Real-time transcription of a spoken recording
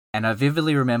And I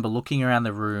vividly remember looking around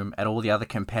the room at all the other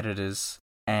competitors,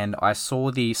 and I saw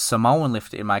the Samoan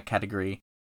lifter in my category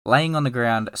laying on the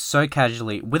ground so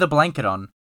casually with a blanket on,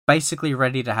 basically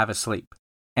ready to have a sleep.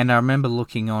 And I remember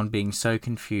looking on being so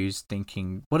confused,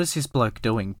 thinking, what is this bloke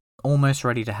doing? Almost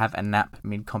ready to have a nap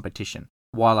mid-competition,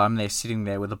 while I'm there sitting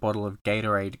there with a bottle of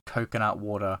Gatorade, coconut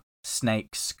water,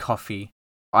 snakes, coffee.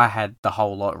 I had the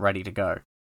whole lot ready to go.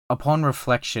 Upon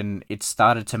reflection, it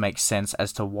started to make sense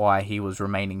as to why he was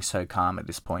remaining so calm at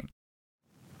this point.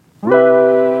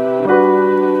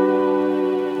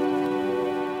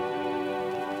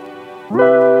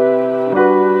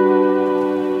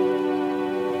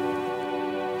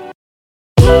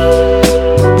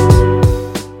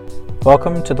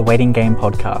 Welcome to the Waiting Game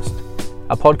Podcast,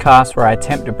 a podcast where I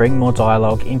attempt to bring more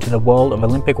dialogue into the world of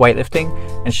Olympic weightlifting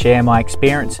and share my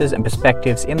experiences and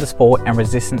perspectives in the sport and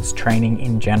resistance training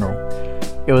in general.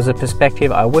 It was a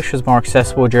perspective I wish was more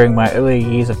accessible during my earlier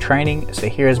years of training, so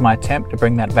here is my attempt to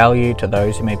bring that value to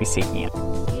those who may be seeking it.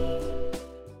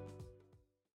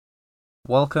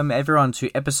 Welcome everyone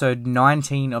to episode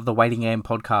 19 of the Waiting Game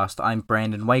Podcast. I'm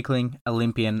Brandon Wakeling,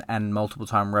 Olympian and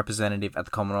multiple-time representative at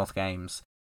the Commonwealth Games.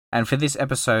 And for this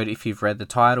episode, if you've read the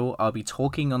title, I'll be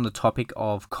talking on the topic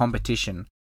of competition.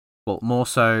 Well, more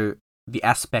so the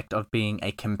aspect of being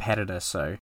a competitor.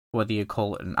 So whether you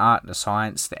call it an art, a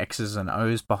science, the X's and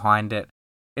O's behind it.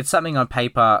 It's something on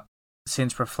paper,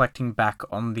 since reflecting back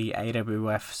on the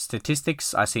AWF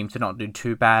statistics, I seem to not do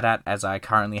too bad at, as I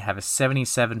currently have a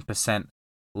 77%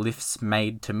 lifts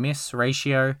made to miss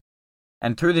ratio.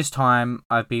 And through this time,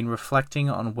 I've been reflecting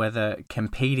on whether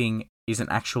competing is an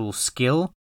actual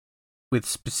skill, with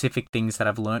specific things that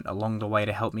I've learnt along the way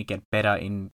to help me get better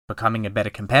in becoming a better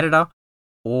competitor,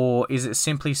 or is it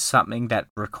simply something that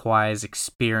requires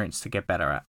experience to get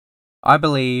better at? I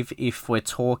believe if we're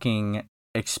talking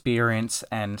experience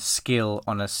and skill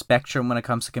on a spectrum when it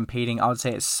comes to competing, I would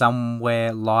say it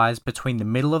somewhere lies between the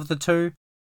middle of the two,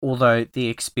 although the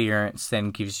experience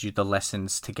then gives you the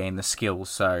lessons to gain the skills,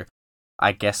 so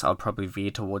I guess I'll probably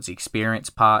veer towards the experience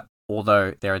part.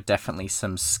 Although there are definitely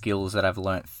some skills that I've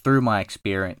learnt through my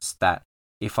experience that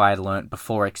if I had learnt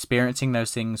before experiencing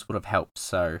those things would have helped.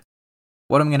 So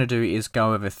what I'm going to do is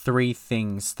go over 3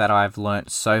 things that I've learnt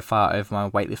so far over my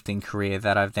weightlifting career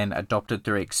that I've then adopted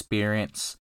through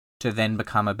experience to then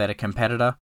become a better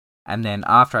competitor. And then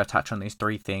after I touch on these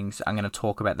 3 things, I'm going to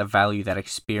talk about the value that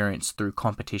experience through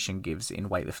competition gives in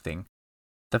weightlifting.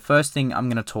 The first thing I'm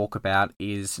going to talk about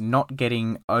is not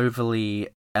getting overly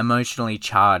emotionally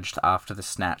charged after the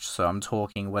snatch. So I'm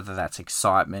talking whether that's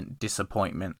excitement,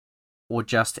 disappointment, or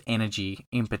just energy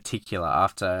in particular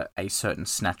after a certain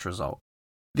snatch result.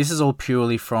 This is all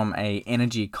purely from a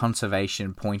energy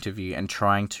conservation point of view and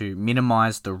trying to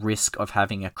minimize the risk of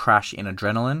having a crash in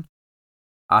adrenaline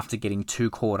after getting too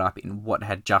caught up in what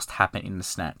had just happened in the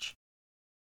snatch.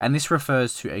 And this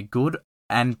refers to a good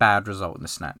and bad result in the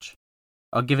snatch.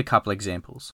 I'll give a couple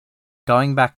examples.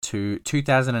 Going back to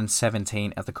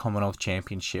 2017 at the Commonwealth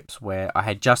Championships, where I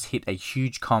had just hit a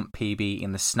huge comp PB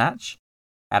in the snatch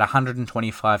at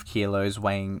 125 kilos,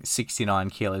 weighing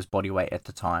 69 kilos body weight at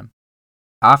the time.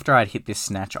 After I'd hit this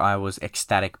snatch, I was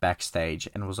ecstatic backstage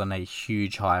and was on a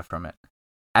huge high from it.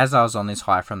 As I was on this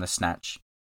high from the snatch,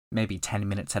 maybe 10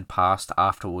 minutes had passed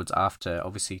afterwards after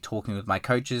obviously talking with my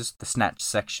coaches. The snatch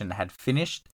section had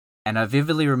finished, and I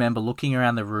vividly remember looking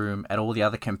around the room at all the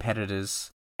other competitors,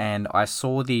 and I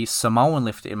saw the Samoan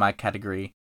lifter in my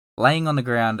category laying on the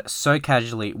ground so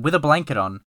casually with a blanket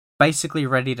on, basically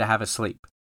ready to have a sleep.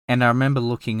 And I remember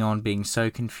looking on being so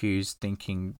confused,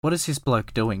 thinking, what is this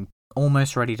bloke doing?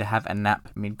 Almost ready to have a nap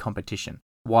mid-competition,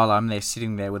 while I'm there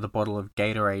sitting there with a bottle of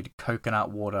Gatorade, coconut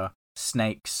water,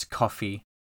 snakes, coffee.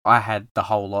 I had the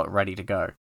whole lot ready to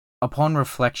go. Upon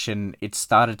reflection, it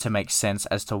started to make sense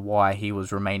as to why he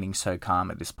was remaining so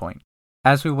calm at this point.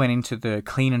 As we went into the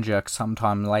clean and jerk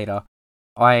sometime later,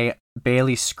 I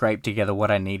barely scraped together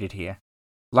what I needed here.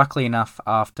 Luckily enough,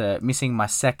 after missing my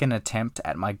second attempt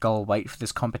at my goal weight for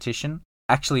this competition,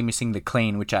 actually missing the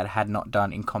clean, which I had not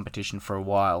done in competition for a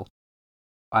while,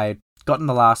 I had gotten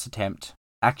the last attempt,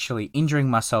 actually injuring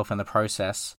myself in the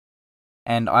process,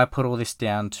 and I put all this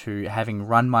down to having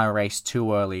run my race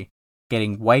too early,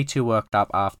 getting way too worked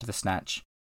up after the snatch,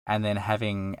 and then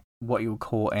having what you would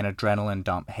call an adrenaline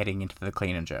dump heading into the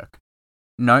clean and jerk.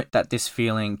 Note that this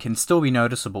feeling can still be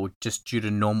noticeable just due to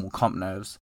normal comp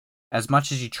nerves. As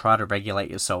much as you try to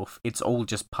regulate yourself, it's all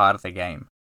just part of the game.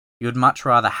 You would much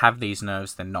rather have these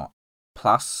nerves than not.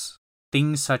 Plus,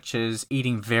 things such as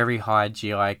eating very high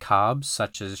GI carbs,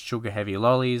 such as sugar-heavy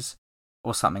lollies,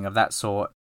 or something of that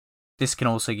sort, this can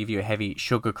also give you a heavy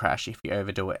sugar crash if you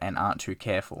overdo it and aren't too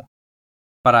careful.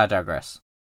 But I digress.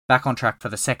 Back on track for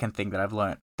the second thing that I've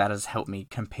learnt that has helped me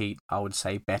compete, I would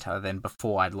say, better than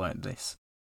before I'd learnt this.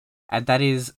 And that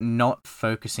is not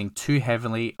focusing too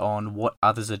heavily on what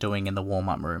others are doing in the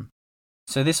warm-up room.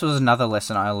 So this was another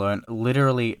lesson I learned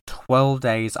literally 12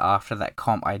 days after that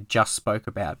comp I just spoke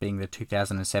about being the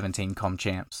 2017 Com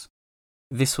Champs.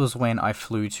 This was when I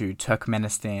flew to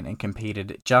Turkmenistan and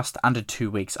competed just under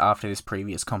 2 weeks after this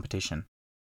previous competition.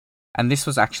 And this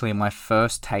was actually my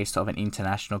first taste of an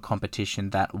international competition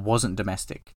that wasn't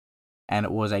domestic, and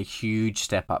it was a huge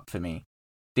step up for me.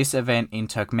 This event in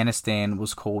Turkmenistan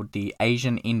was called the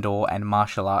Asian Indoor and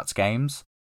Martial Arts Games,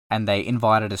 and they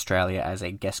invited Australia as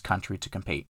a guest country to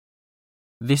compete.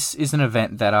 This is an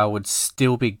event that I would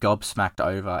still be gobsmacked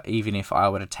over even if I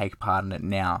were to take part in it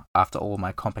now after all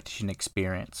my competition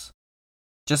experience.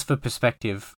 Just for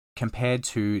perspective, compared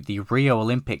to the Rio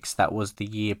Olympics that was the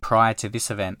year prior to this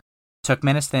event,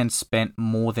 Turkmenistan spent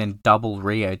more than double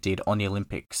Rio did on the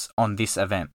Olympics on this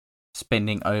event,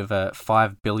 spending over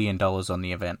 $5 billion on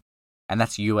the event. And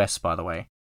that's US, by the way.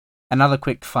 Another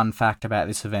quick fun fact about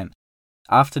this event.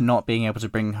 After not being able to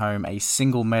bring home a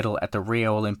single medal at the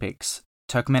Rio Olympics,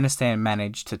 Turkmenistan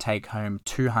managed to take home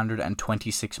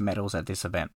 226 medals at this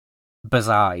event.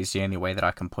 Bizarre is the only way that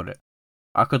I can put it.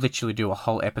 I could literally do a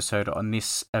whole episode on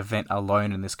this event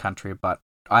alone in this country, but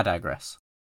I digress.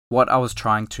 What I was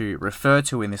trying to refer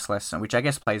to in this lesson, which I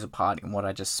guess plays a part in what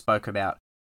I just spoke about,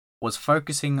 was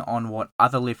focusing on what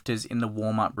other lifters in the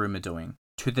warm-up room are doing,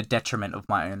 to the detriment of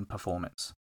my own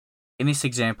performance. In this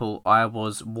example, I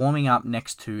was warming up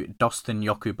next to Dostan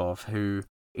Yokubov, who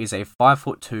is a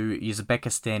 5'2"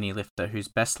 Uzbekistani lifter whose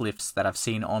best lifts that I've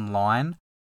seen online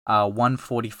are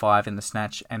 145 in the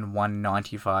snatch and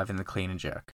 195 in the clean and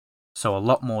jerk. So a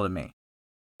lot more than me.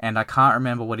 And I can't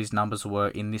remember what his numbers were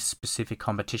in this specific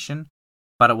competition,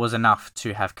 but it was enough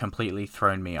to have completely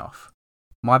thrown me off.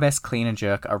 My best clean and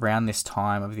jerk around this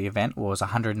time of the event was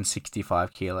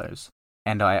 165 kilos,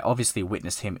 and I obviously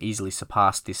witnessed him easily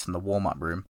surpass this in the warm-up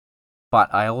room,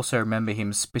 but I also remember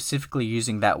him specifically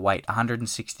using that weight,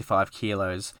 165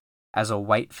 kilos, as a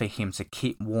weight for him to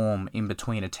keep warm in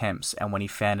between attempts and when he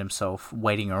found himself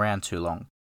waiting around too long.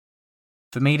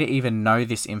 For me to even know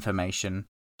this information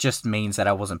just means that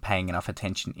I wasn't paying enough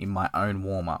attention in my own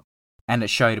warm-up, and it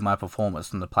showed in my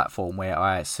performance on the platform where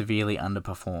I severely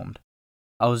underperformed.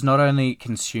 I was not only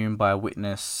consumed by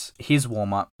witness his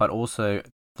warm-up, but also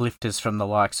lifters from the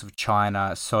likes of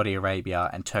China, Saudi Arabia,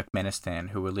 and Turkmenistan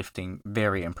who were lifting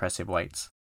very impressive weights.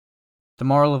 The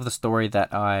moral of the story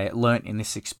that I learnt in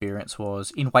this experience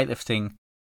was, in weightlifting,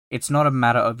 it's not a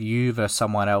matter of you versus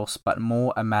someone else, but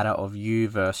more a matter of you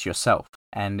versus yourself.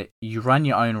 And you run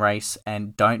your own race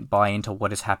and don't buy into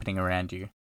what is happening around you,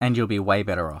 and you'll be way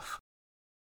better off.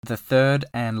 The third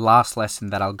and last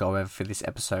lesson that I'll go over for this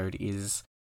episode is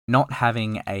not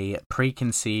having a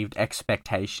preconceived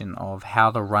expectation of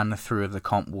how the run through of the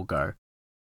comp will go.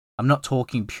 I'm not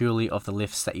talking purely of the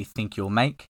lifts that you think you'll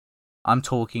make. I'm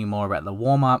talking more about the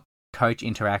warm-up, coach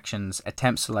interactions,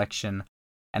 attempt selection,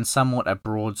 and somewhat a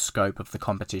broad scope of the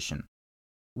competition.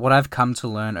 What I've come to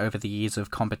learn over the years of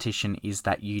competition is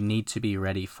that you need to be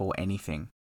ready for anything.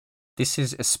 This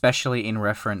is especially in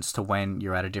reference to when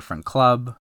you're at a different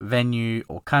club, venue,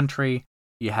 or country,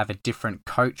 you have a different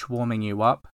coach warming you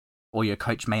up, or your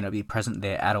coach may not be present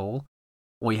there at all,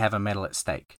 or you have a medal at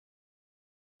stake.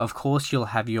 Of course, you'll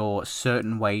have your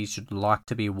certain ways you'd like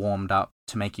to be warmed up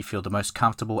to make you feel the most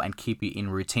comfortable and keep you in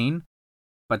routine,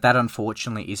 but that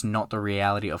unfortunately is not the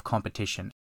reality of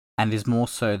competition, and is more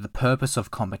so the purpose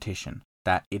of competition,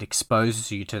 that it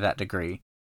exposes you to that degree,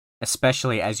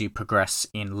 especially as you progress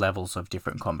in levels of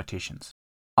different competitions.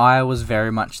 I was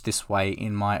very much this way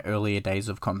in my earlier days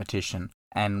of competition,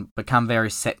 and become very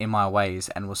set in my ways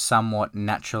and was somewhat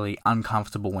naturally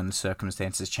uncomfortable when the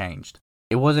circumstances changed.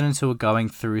 It wasn't until going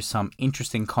through some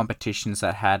interesting competitions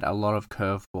that had a lot of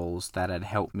curveballs that had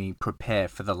helped me prepare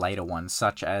for the later ones,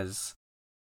 such as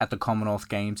at the Commonwealth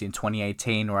Games in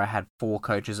 2018 where I had 4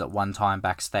 coaches at one time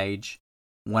backstage,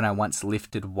 when I once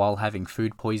lifted while having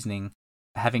food poisoning,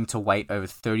 having to wait over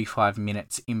 35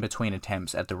 minutes in between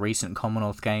attempts at the recent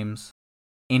Commonwealth Games,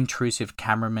 intrusive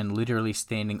cameramen literally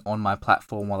standing on my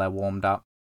platform while I warmed up.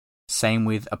 Same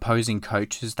with opposing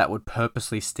coaches that would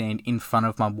purposely stand in front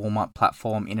of my warm-up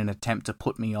platform in an attempt to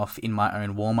put me off in my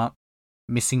own warm-up,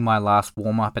 missing my last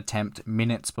warm-up attempt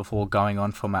minutes before going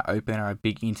on for my opener at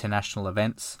big international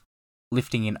events,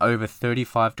 lifting in over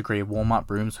 35-degree warm-up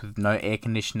rooms with no air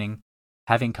conditioning,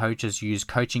 having coaches use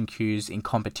coaching cues in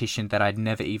competition that I'd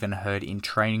never even heard in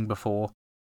training before,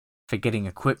 forgetting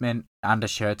equipment,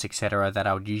 undershirts, etc. that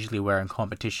I would usually wear in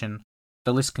competition.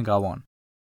 The list can go on.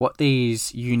 What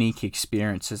these unique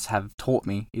experiences have taught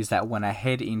me is that when I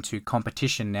head into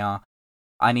competition now,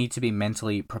 I need to be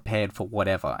mentally prepared for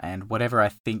whatever, and whatever I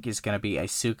think is going to be a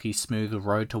silky smooth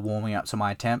road to warming up to my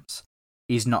attempts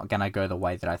is not going to go the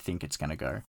way that I think it's going to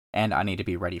go, and I need to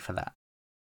be ready for that.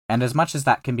 And as much as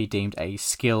that can be deemed a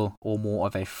skill or more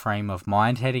of a frame of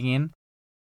mind heading in,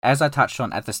 as I touched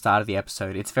on at the start of the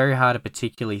episode, it's very hard to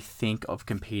particularly think of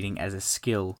competing as a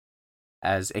skill,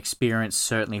 as experience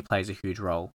certainly plays a huge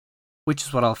role, which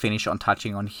is what I'll finish on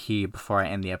touching on here before I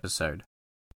end the episode.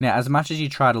 Now, as much as you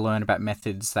try to learn about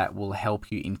methods that will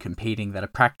help you in competing that are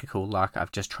practical, like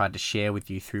I've just tried to share with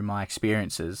you through my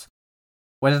experiences,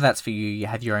 whether that's for you, you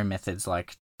have your own methods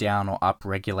like down or up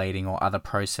regulating or other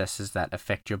processes that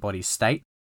affect your body's state,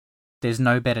 there's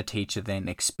no better teacher than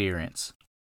experience.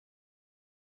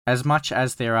 As much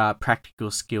as there are practical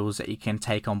skills that you can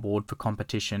take on board for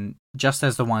competition, just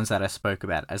as the ones that I spoke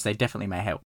about, as they definitely may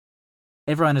help,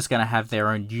 everyone is going to have their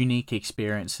own unique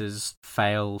experiences,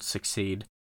 fail, succeed,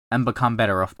 and become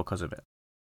better off because of it.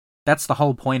 That's the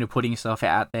whole point of putting yourself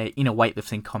out there in a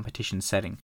weightlifting competition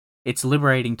setting. It's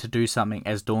liberating to do something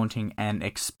as daunting and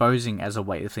exposing as a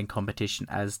weightlifting competition,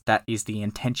 as that is the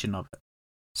intention of it.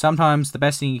 Sometimes the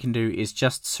best thing you can do is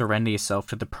just surrender yourself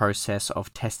to the process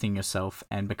of testing yourself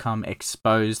and become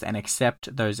exposed and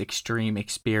accept those extreme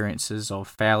experiences of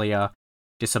failure,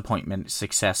 disappointment,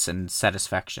 success, and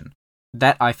satisfaction.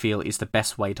 That, I feel, is the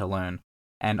best way to learn.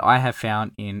 And I have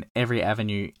found in every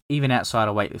avenue, even outside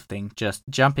of weightlifting, just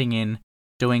jumping in,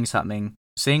 doing something,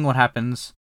 seeing what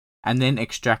happens, and then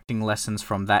extracting lessons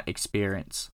from that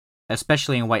experience,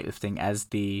 especially in weightlifting, as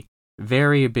the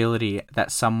variability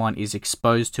that someone is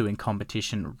exposed to in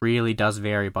competition really does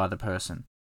vary by the person.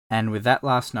 And with that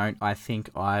last note, I think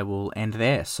I will end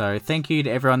there. So thank you to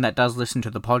everyone that does listen to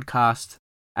the podcast.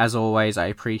 As always, I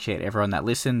appreciate everyone that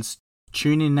listens.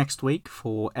 Tune in next week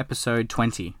for episode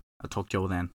 20. I'll talk to you all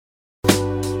then.